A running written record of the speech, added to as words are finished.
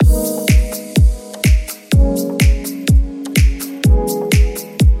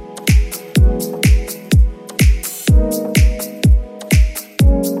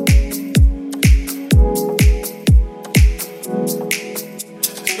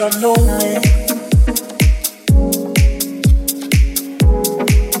don't know it.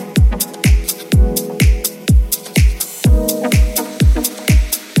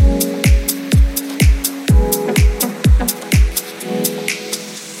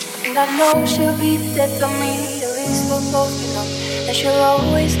 And I know she'll be the death of me, at least we'll both know. And she'll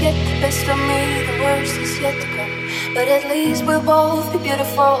always get the best of me, the worst is yet to come. But at least we'll both be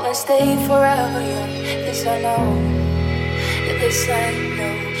beautiful and stay forever young. This I know, yeah, this I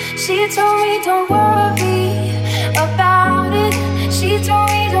know. She told me don't worry about it. She told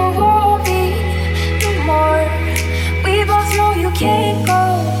me don't worry no more. We both know you can't go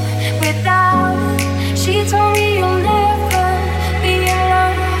without it. She told me you'll never be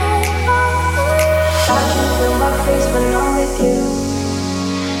alone. I can feel my face when I'm with you,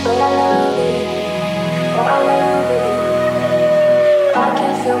 but I love it, oh I love it. I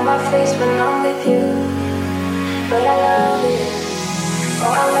can feel my face when I'm with you, but I love it,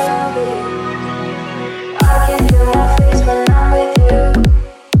 oh I love it. I can feel my face when I'm with you,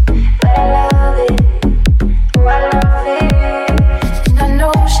 but I love it, oh I love it. And I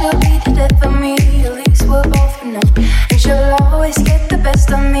know she'll be the death of me, at least we'll both know. And she'll always get the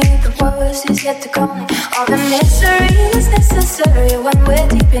best of me, the worst is yet to come. All the misery is necessary when we're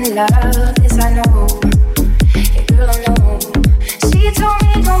deep in love, yes I know, yeah girl I know. She told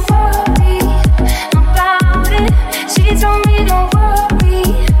me don't worry about it. She told me don't worry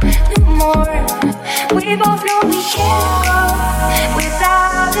no more. We both know we can't go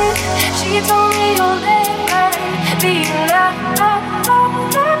without it. She told me you'll never be alone. I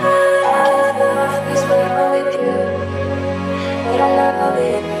with you, but I love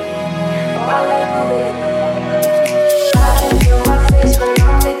it, oh I love it. I can feel my face when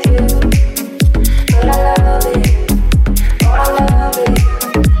I'm with you, but I love it, oh I love it.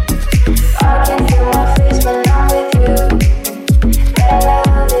 I can feel my face when I'm with you, but I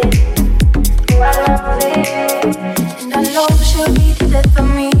love it, oh I love it. And I know she'll be the death of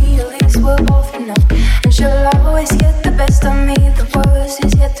me, at least we'll both know. And she'll always get the best of me, the worst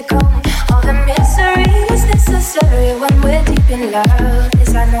is yet to come. All the misery is necessary when we're deep in love,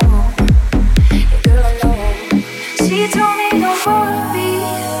 yes I know, yeah girl I know. She told me don't worry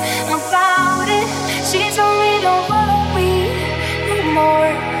about it. She told me don't worry no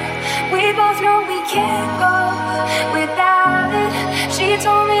more. We both know we can't go without it. She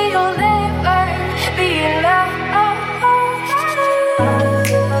told me you'll never be alone. I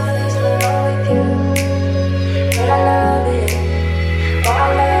feel my face when I'm with you, but I love it, oh I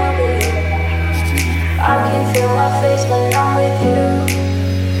love it. I can feel my face when I'm with you,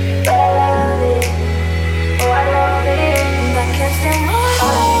 but I love it, oh I love it. And I can feel my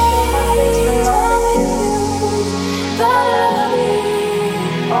face when I'm with you, but I love it,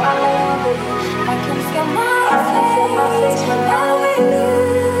 oh I love it. I can feel my face when I'm with you,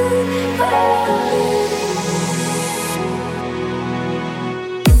 but I love it.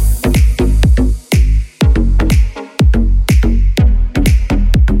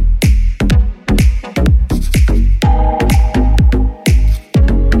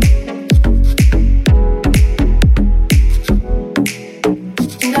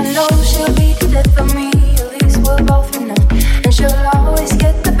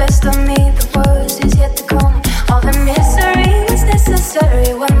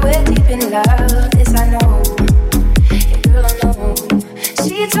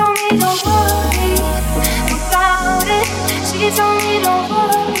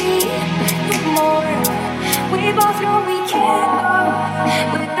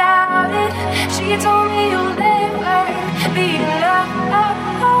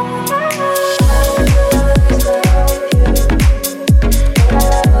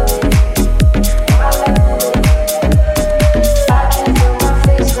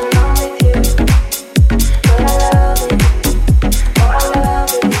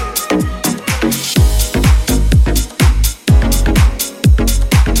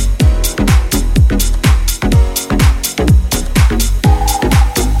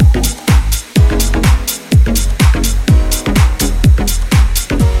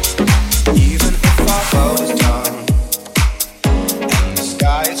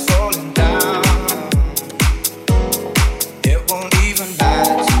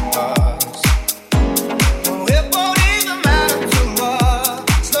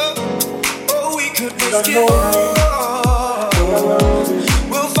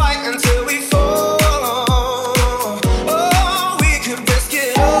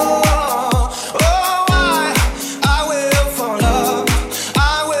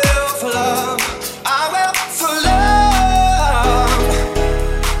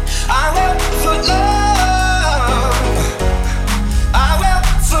 I will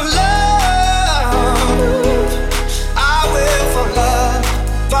for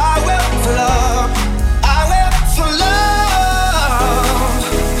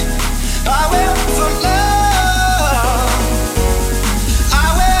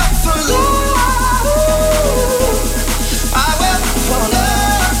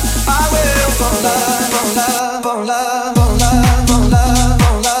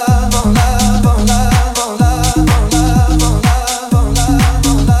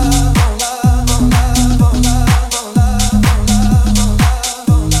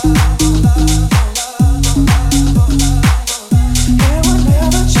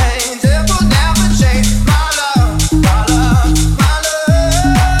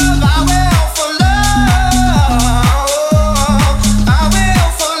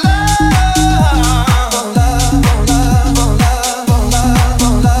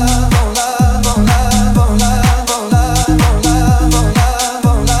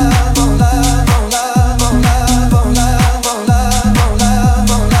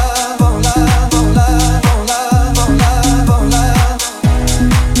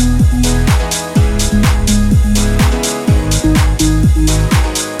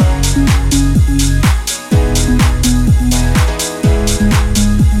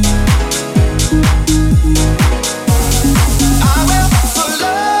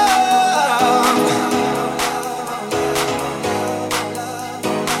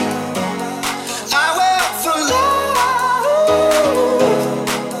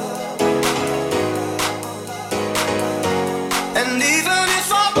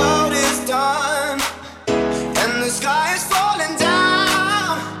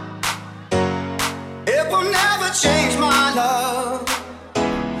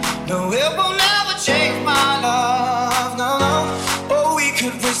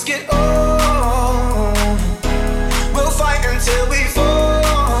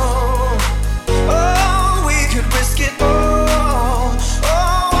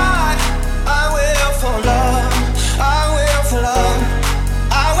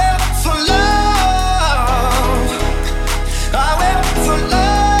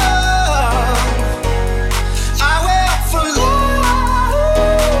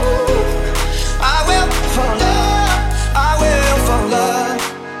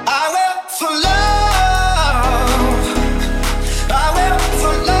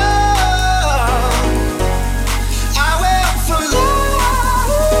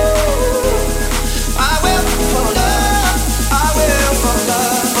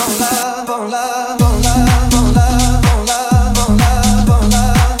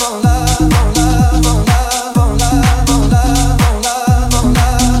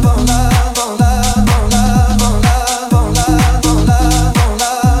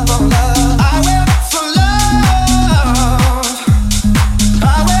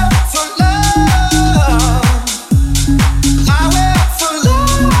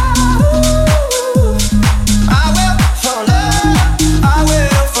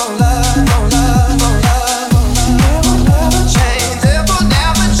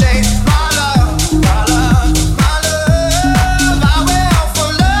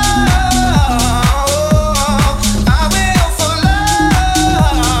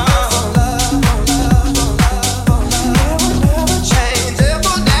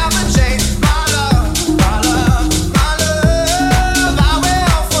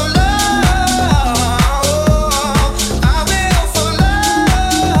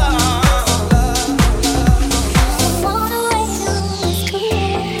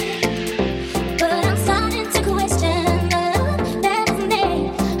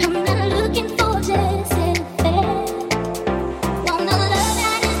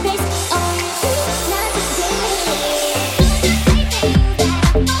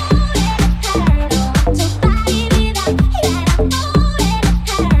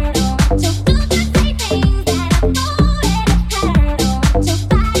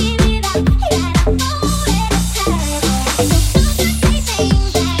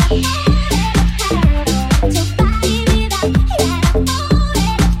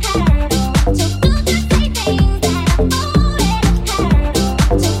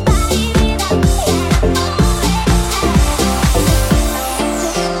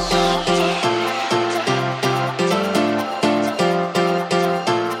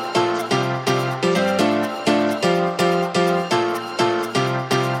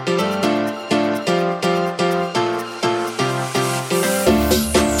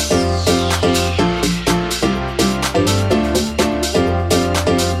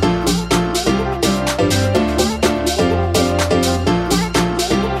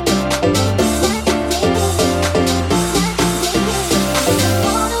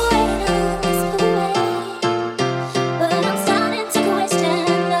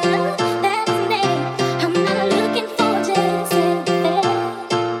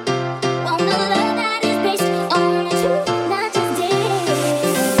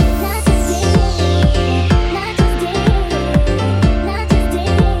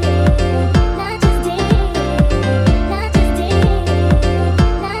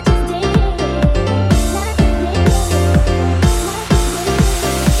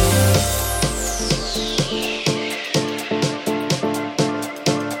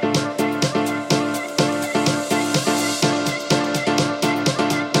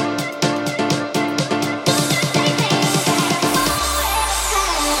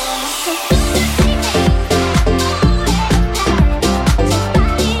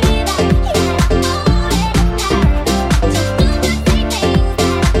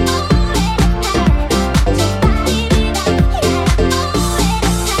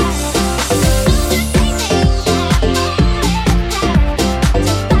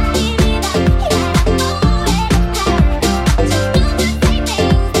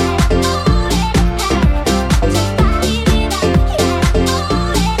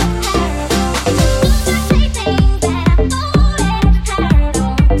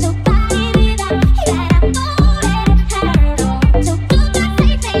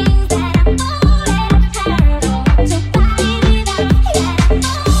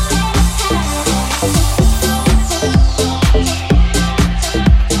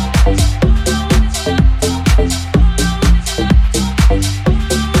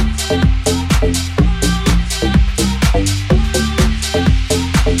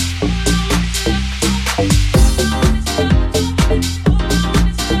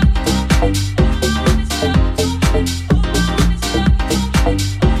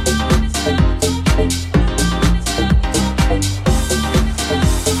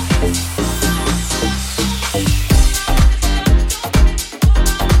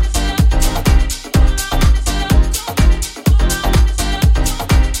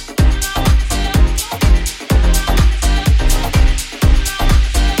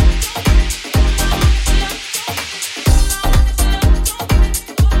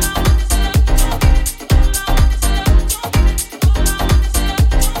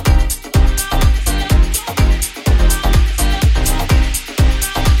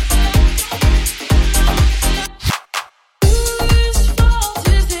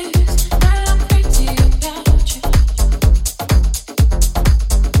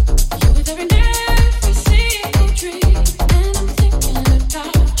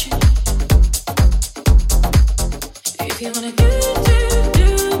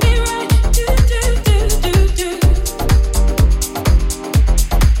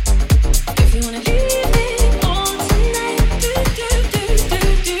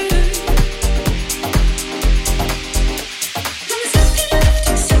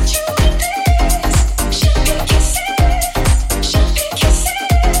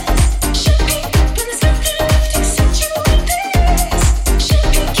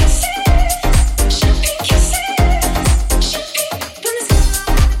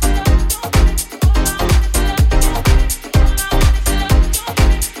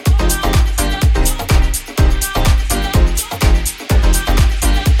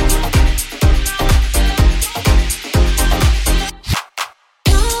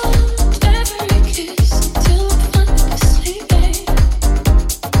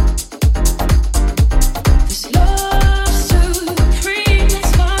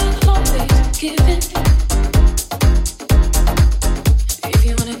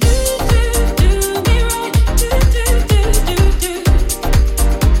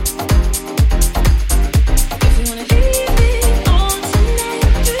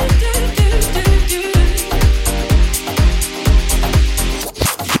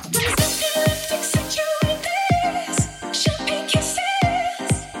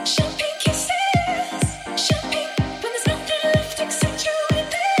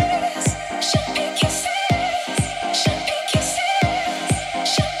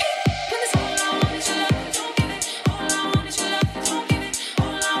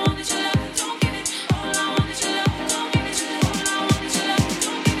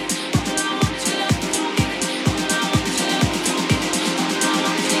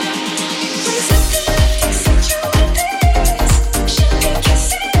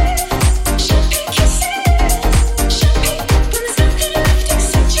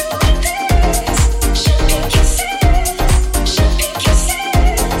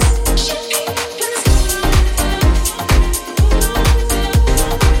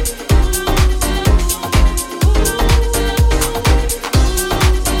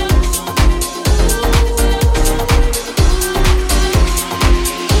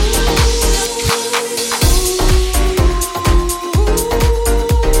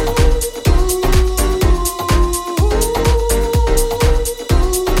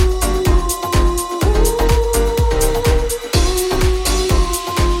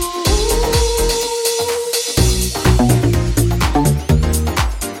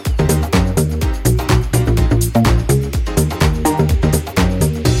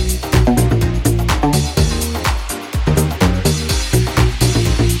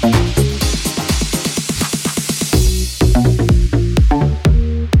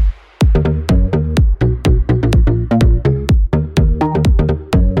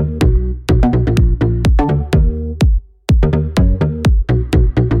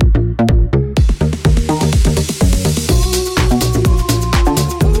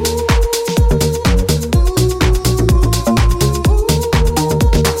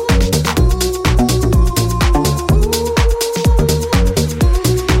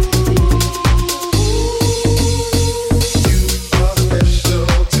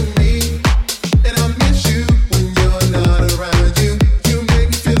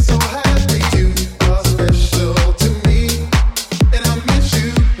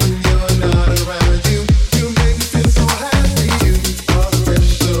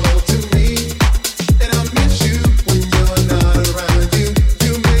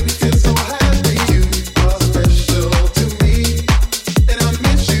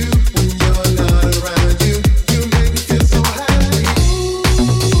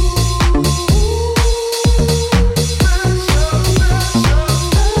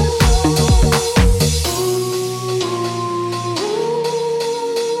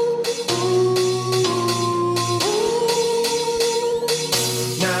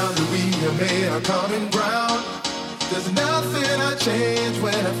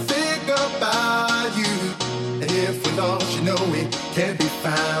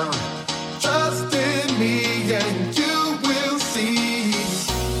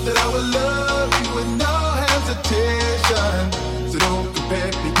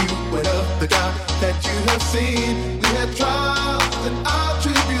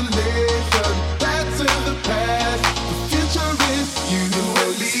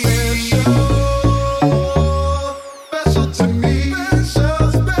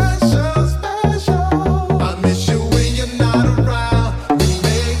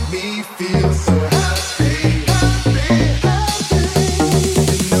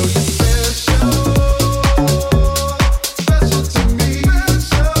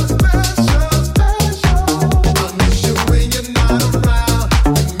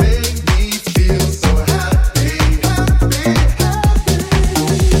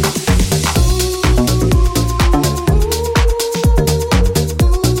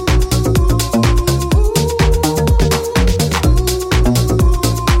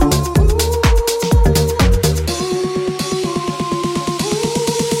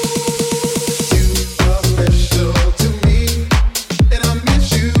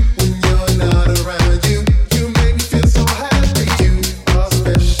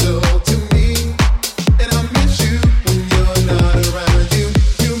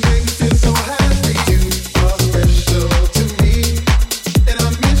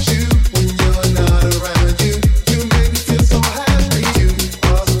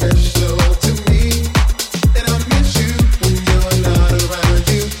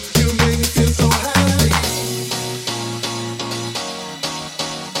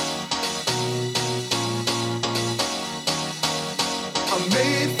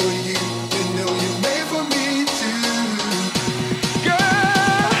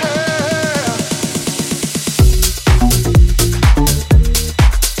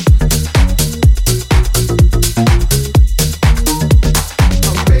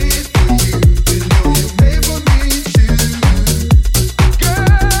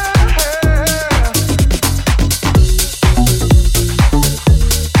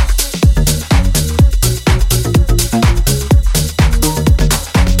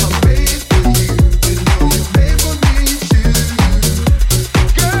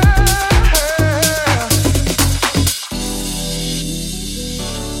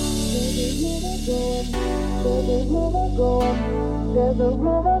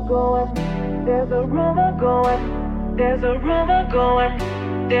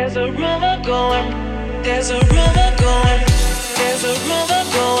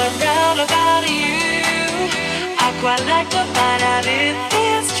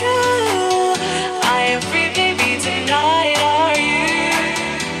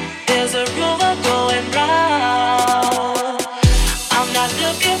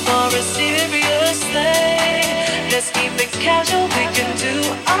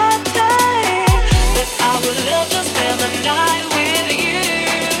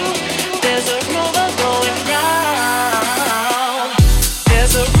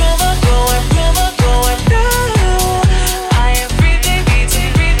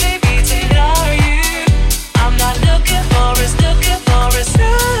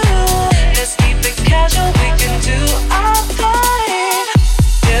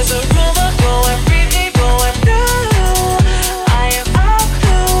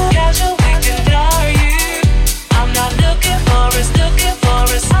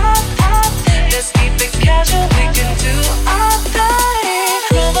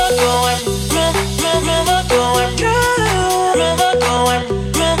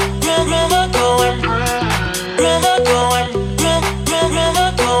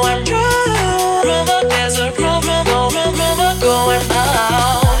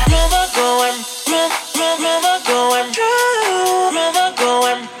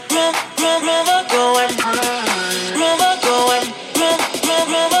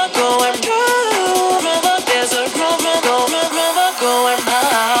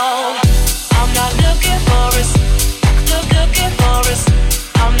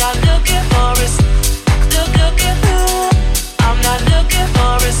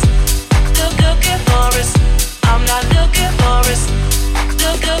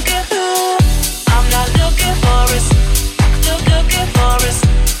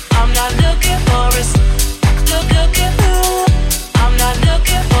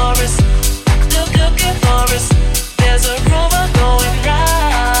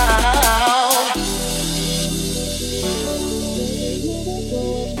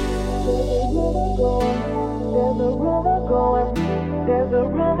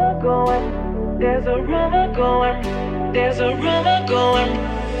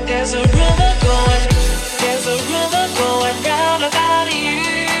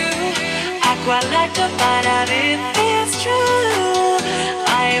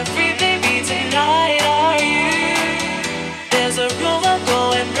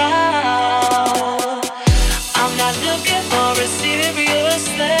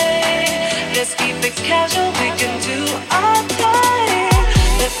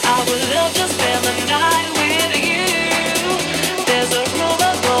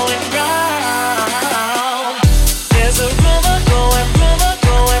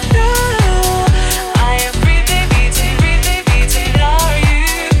Beating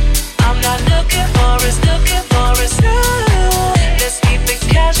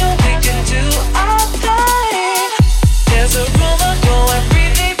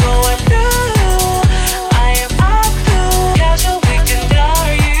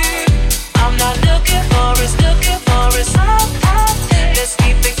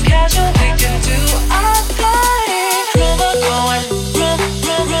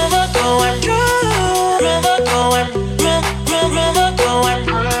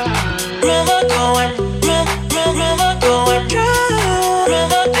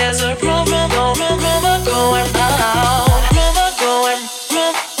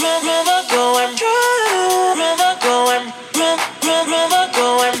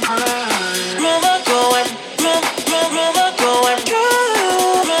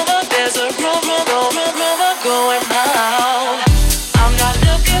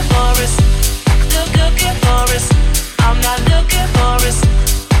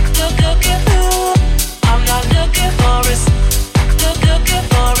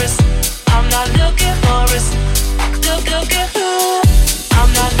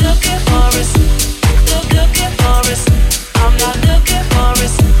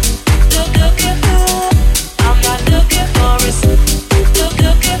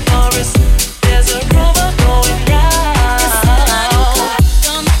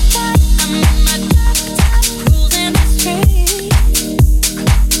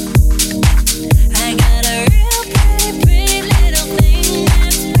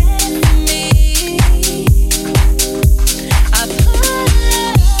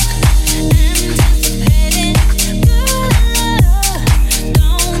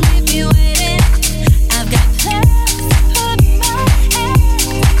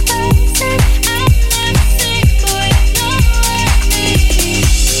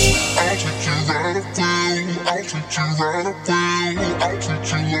right away. I'll treat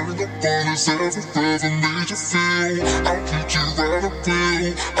you like the bonus ever made you feel. I'll treat you right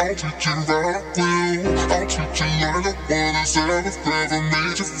away. I'll treat you right away. I'll treat you like the bonus ever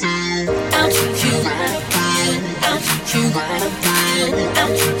made you feel. I'll treat you right away. I'll treat you right away.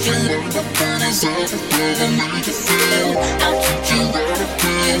 I'll treat you like the bonus ever made you feel. I'll treat you right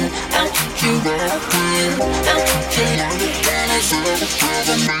away. I'll treat you right away. I'll treat you like the bonus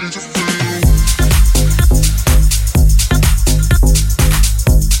ever made you feel.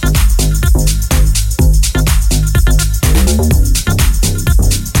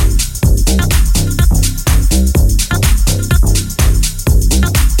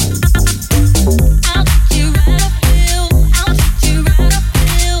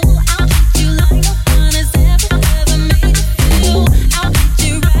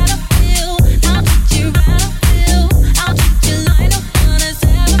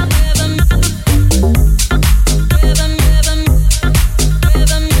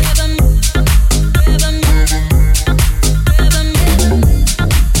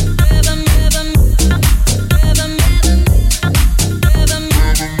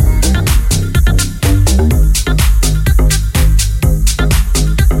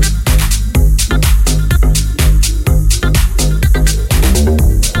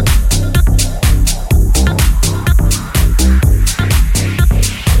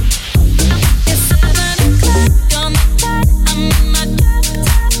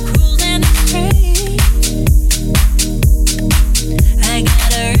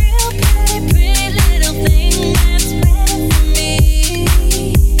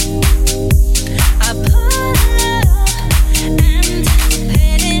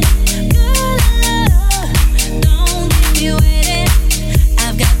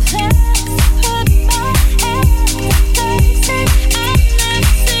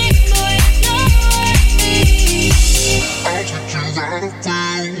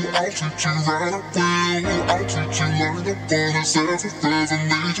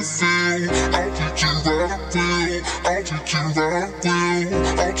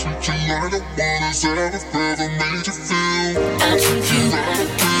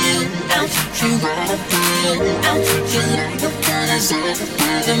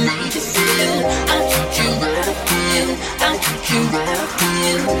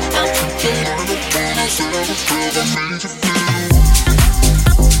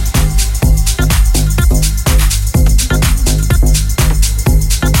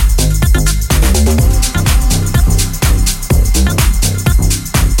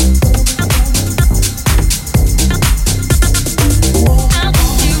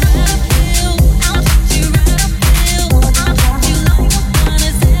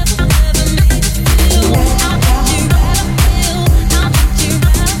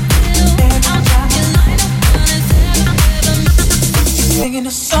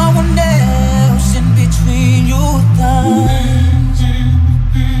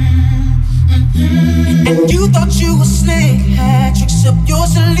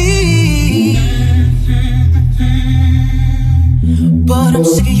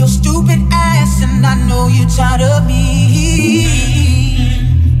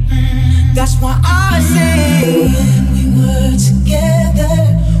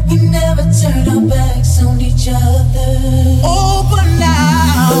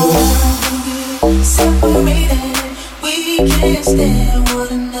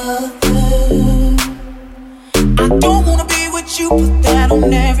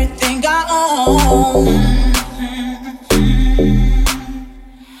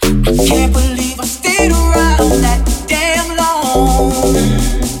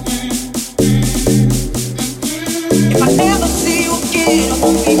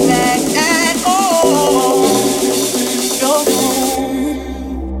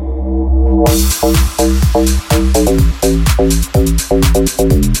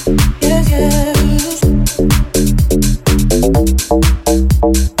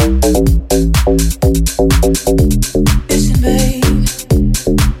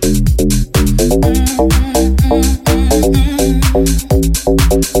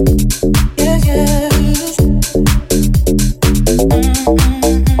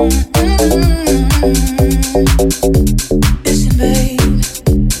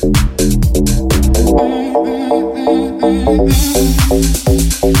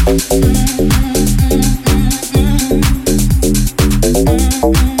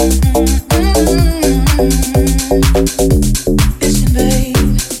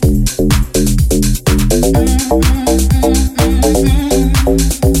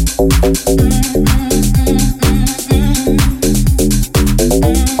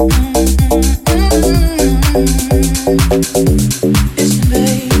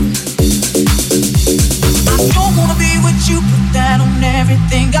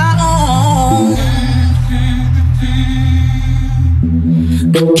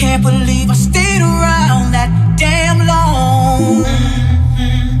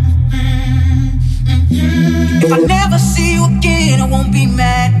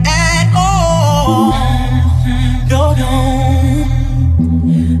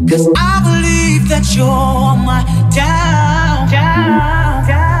 you're my down, down,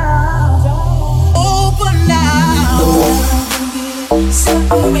 down, down. Open now.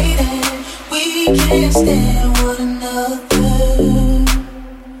 Separated, we can't stand one another.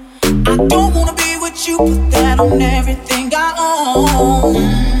 I don't wanna be with you, put that on everything I own.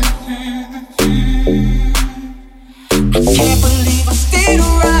 I can't believe I stayed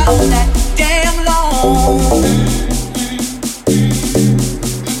around that damn long.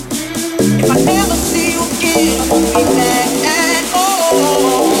 If I never see you again, I won't be mad at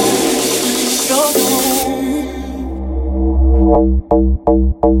all.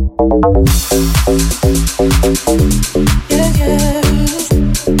 Yeah, yeah.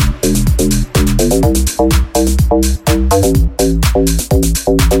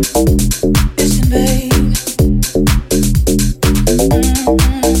 Listen, babe.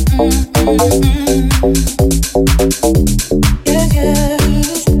 Yeah, yeah.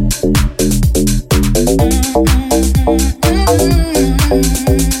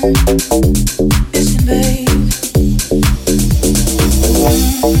 Listen, babe.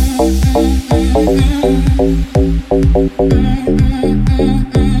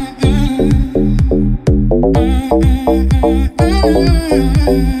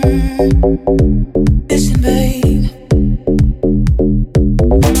 Listen, babe.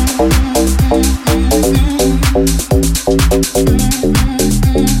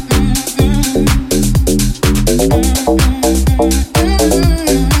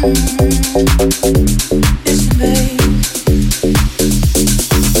 Listen, babe.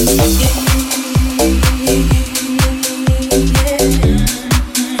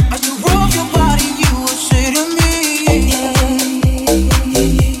 As you roll your body, you will say to me,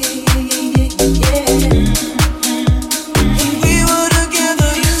 when we were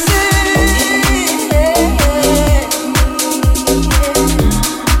together, you said,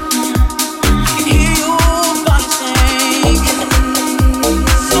 I can hear your body saying,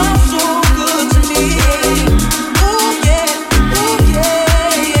 so good to me. Ooh yeah, ooh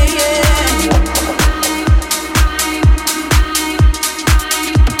yeah, yeah, yeah.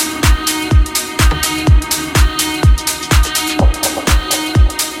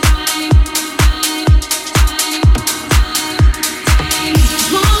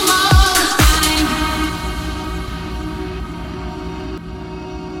 One more time,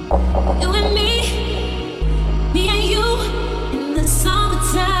 you and me and you in the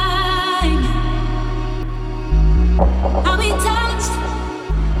summertime. How we touched,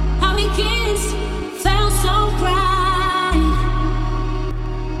 how we kissed, felt so right.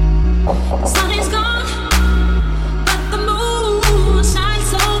 The sun is gone, but the moon shines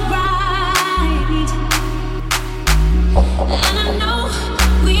so bright. And I know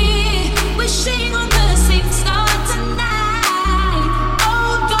we're wishing on the same star tonight.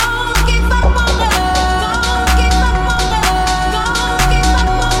 Oh, don't give up on love. Don't give up on love. Don't give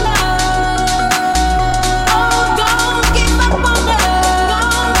up on love. Oh, don't give up on love.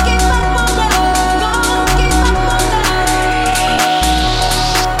 Don't give up on love. Don't give up on love.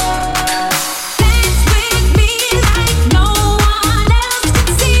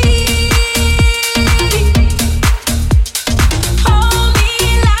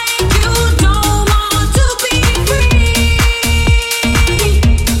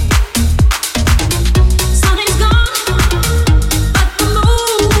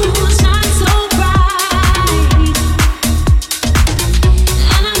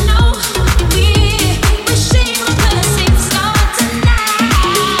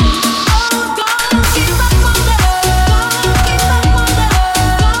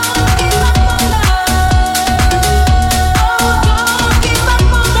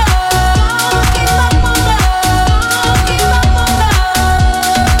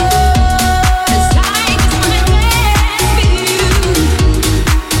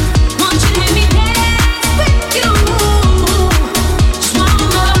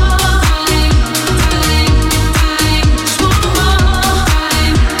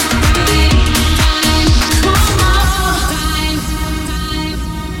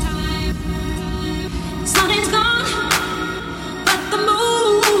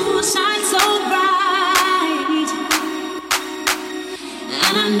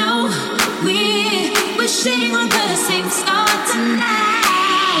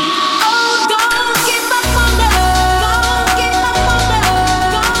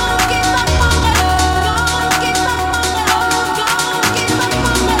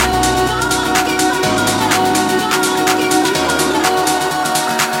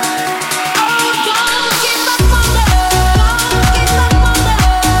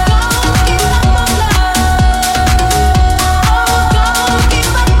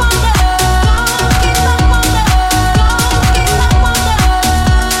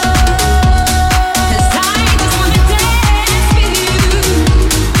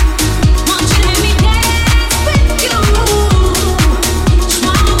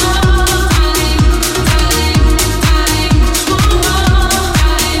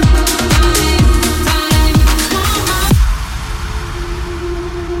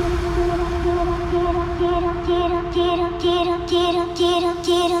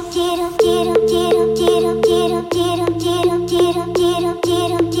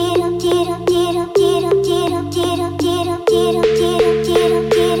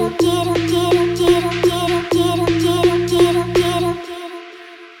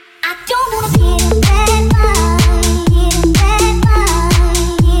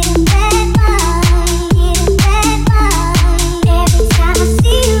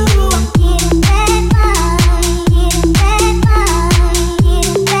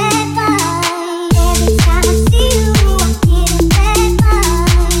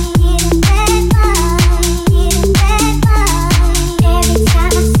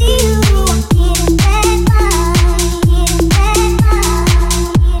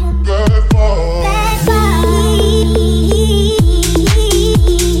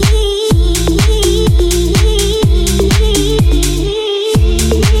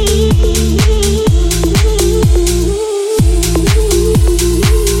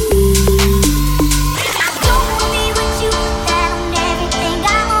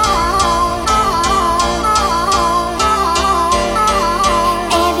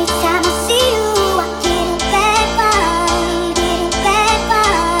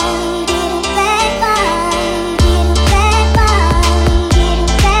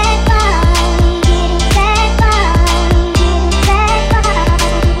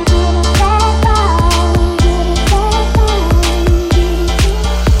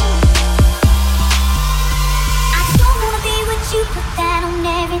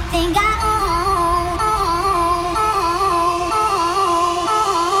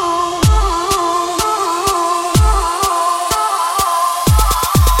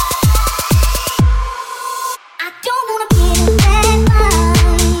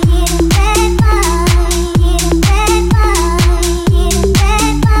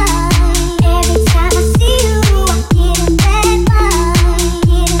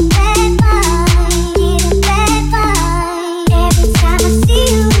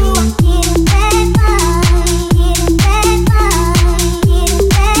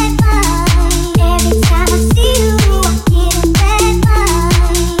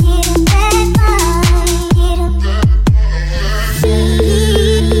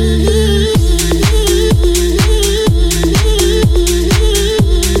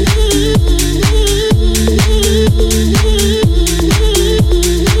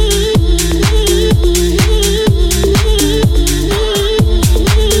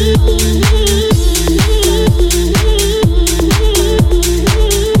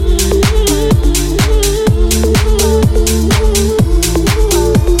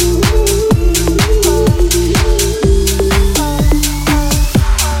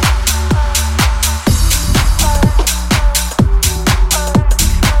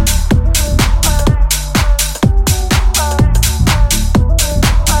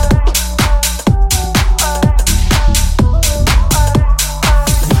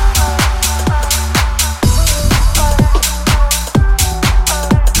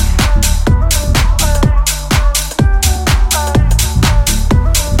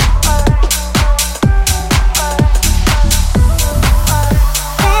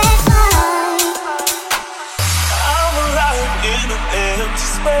 empty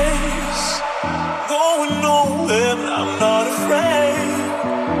space. Going nowhere, but I'm not afraid.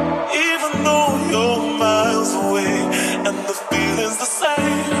 Even though you're miles away and the feeling's the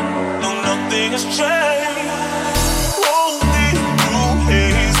same. No, nothing has changed. Roll me through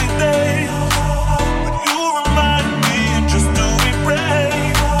hazy days, but you remind me just to be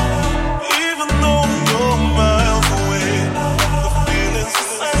brave. Even though you're miles away, the feeling's the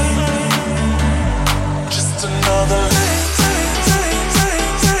same. Just another.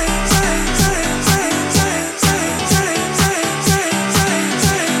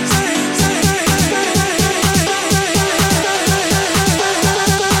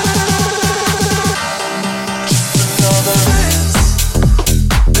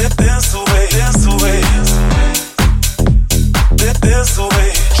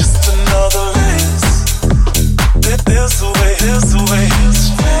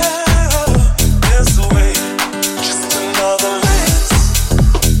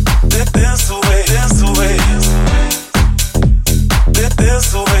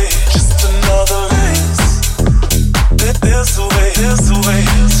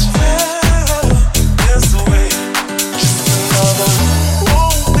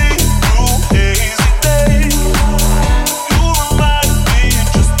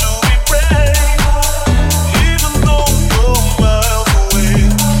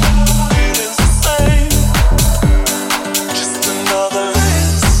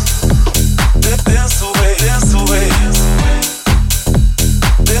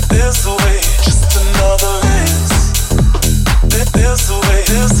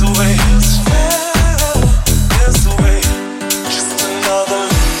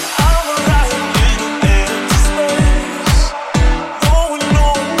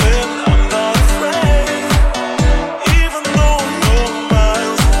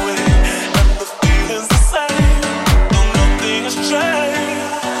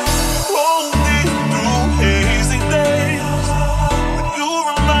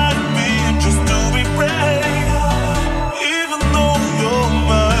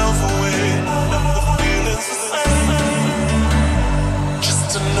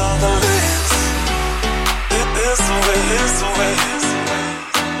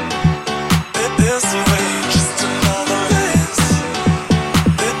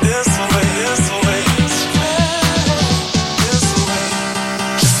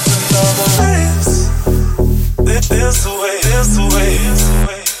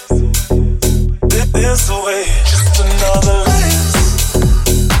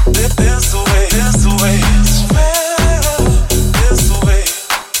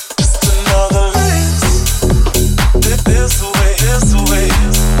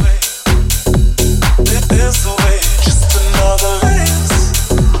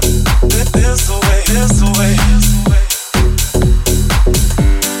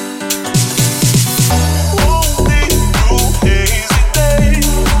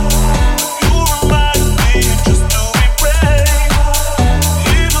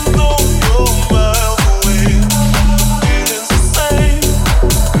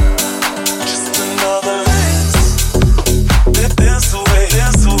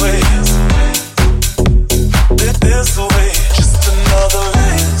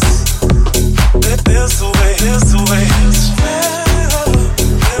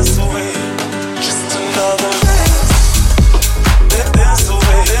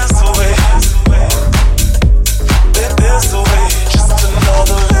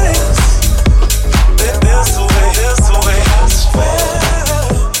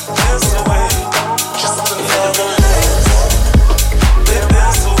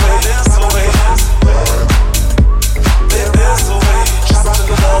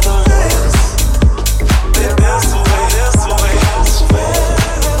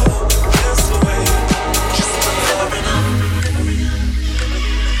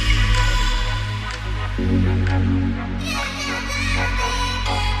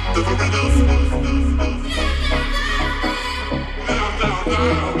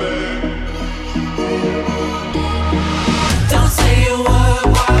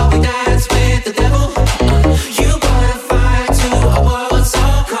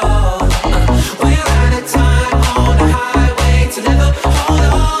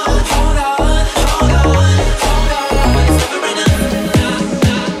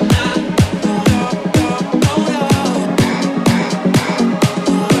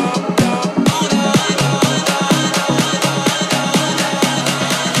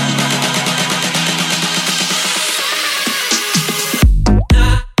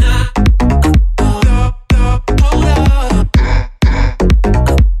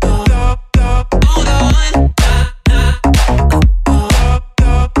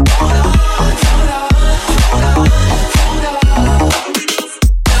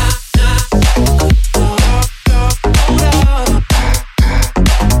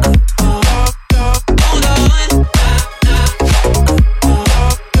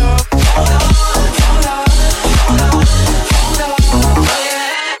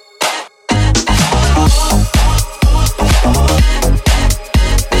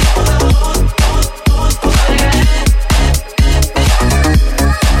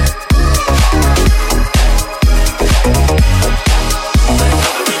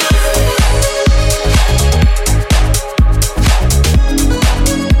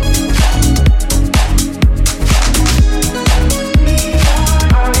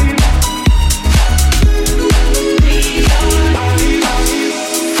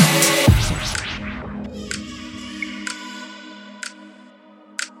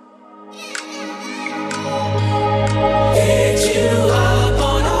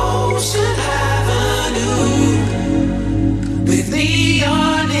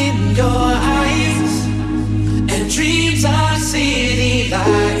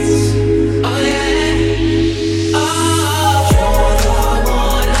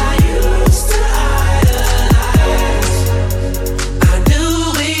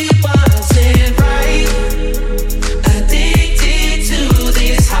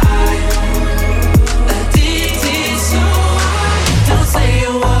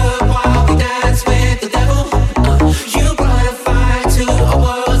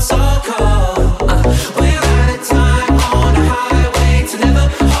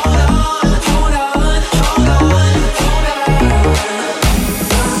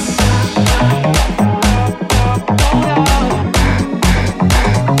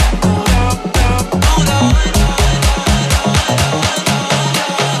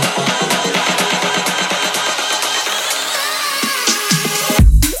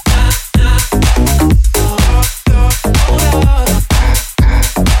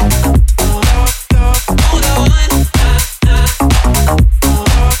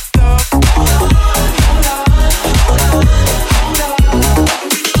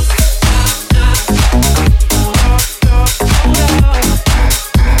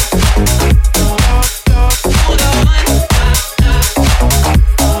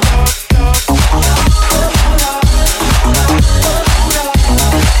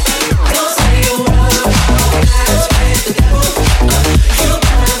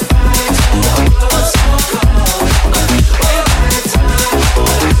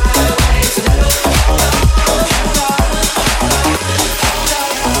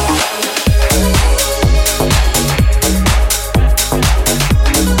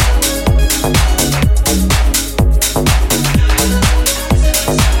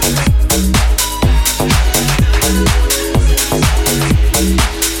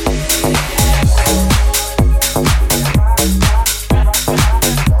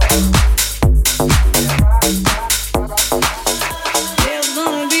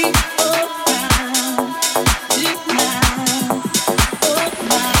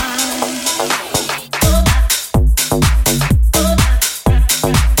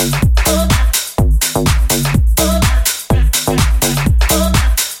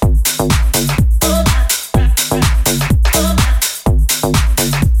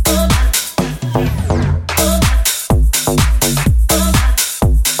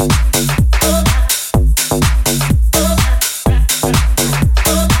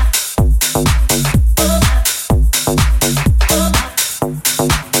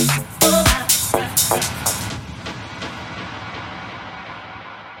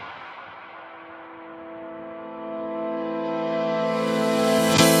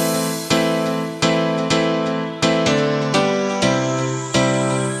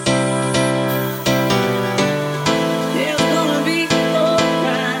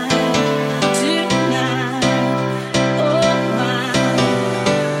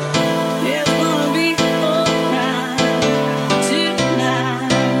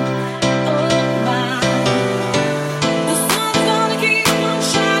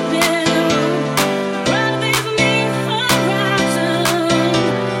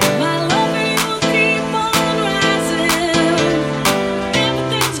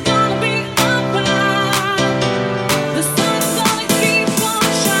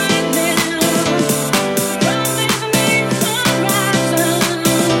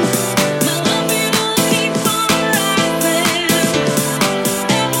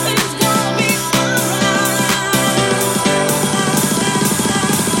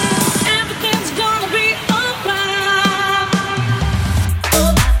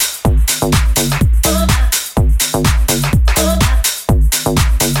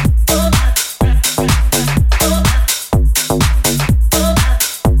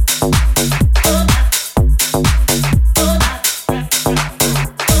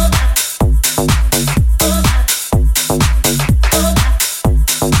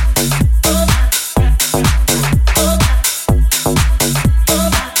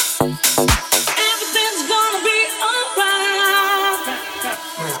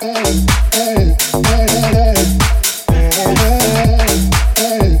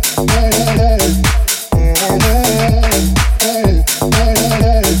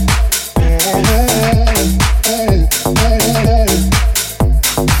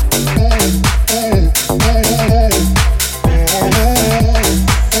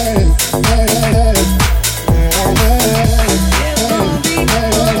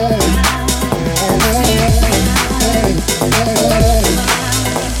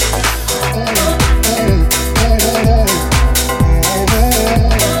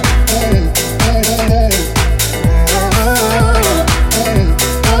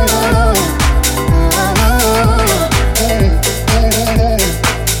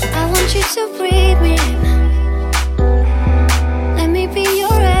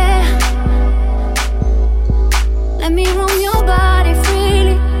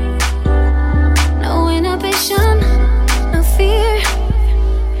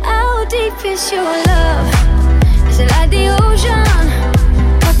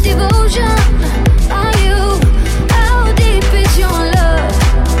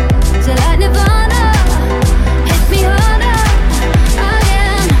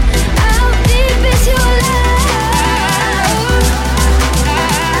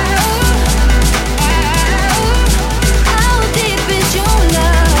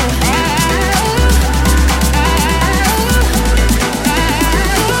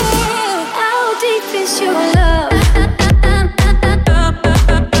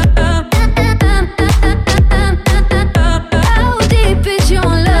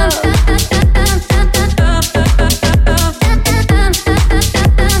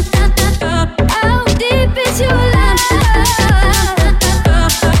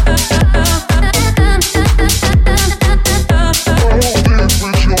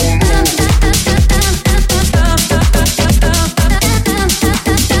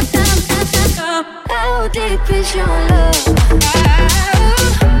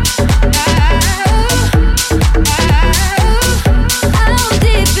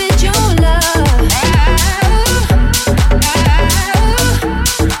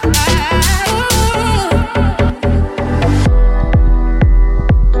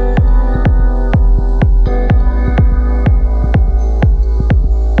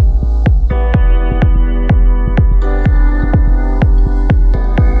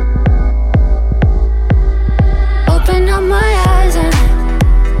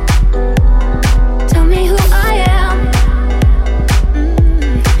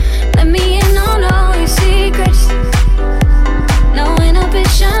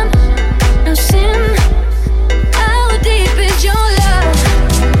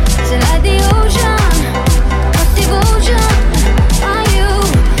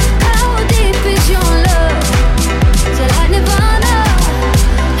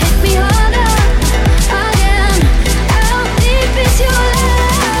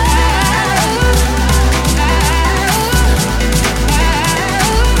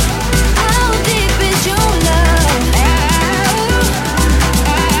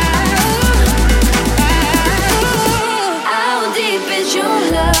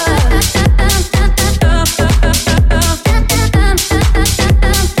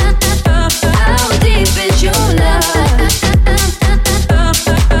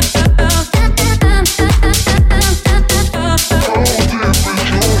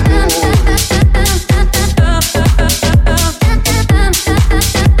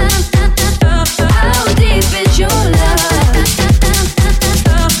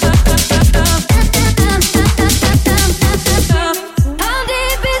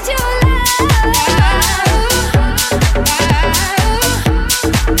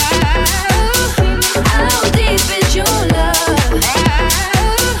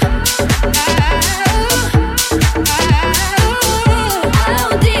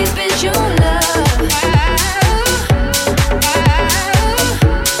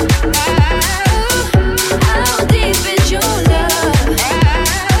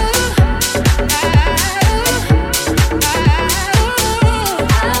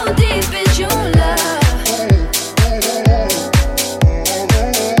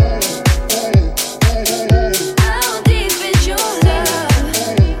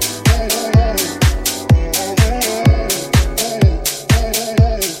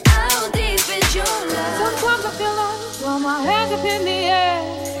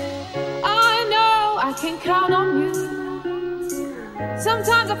 count on you.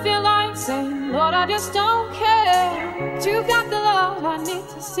 Sometimes I feel like saying, Lord, I just don't care. But you've got the love I need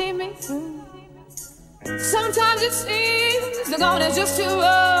to see me through. Sometimes it seems the going is just too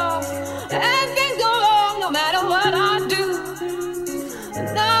rough, and things go wrong no matter what I do. And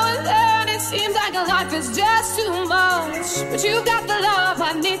now and then it seems like life is just too much, but you've got the love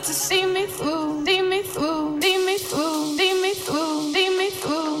I need to see me through, see me through, see me through, see me through, see me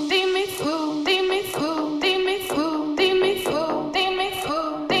through, see me through, see me through, see me through, see me through, see me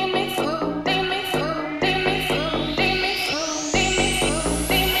through, see me through, see me through,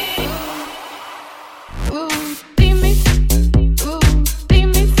 see me through, see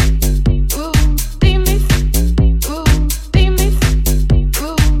me through, see me through, see me through.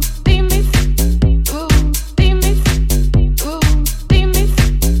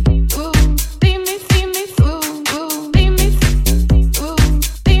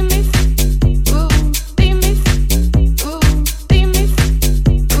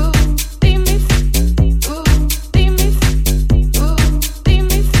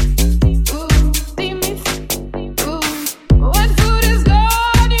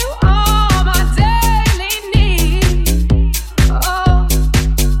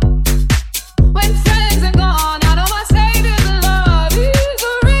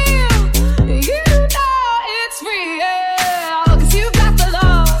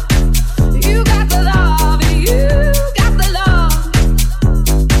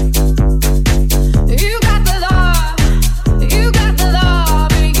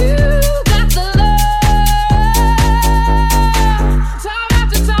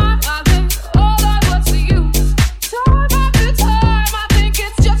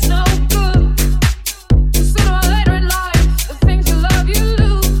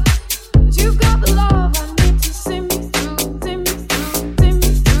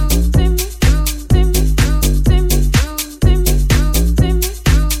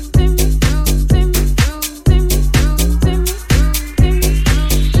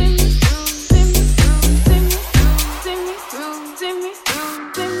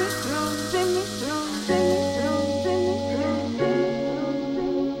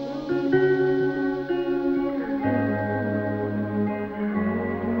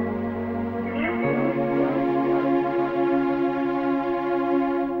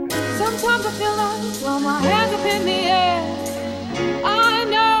 Sometimes I feel like throw my hands up in the air. I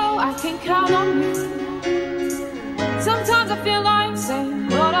know I can count on you. Sometimes I feel like saying,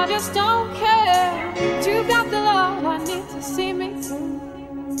 Lord, I just don't care. But you've got the love I need to see me through.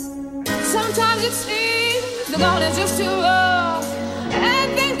 Sometimes it seems the going is just too rough,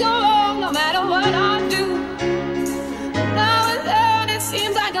 and things go wrong no matter what I do. Now and then it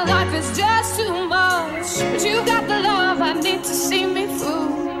seems like life is just too much, but you've got the love I need to see me through.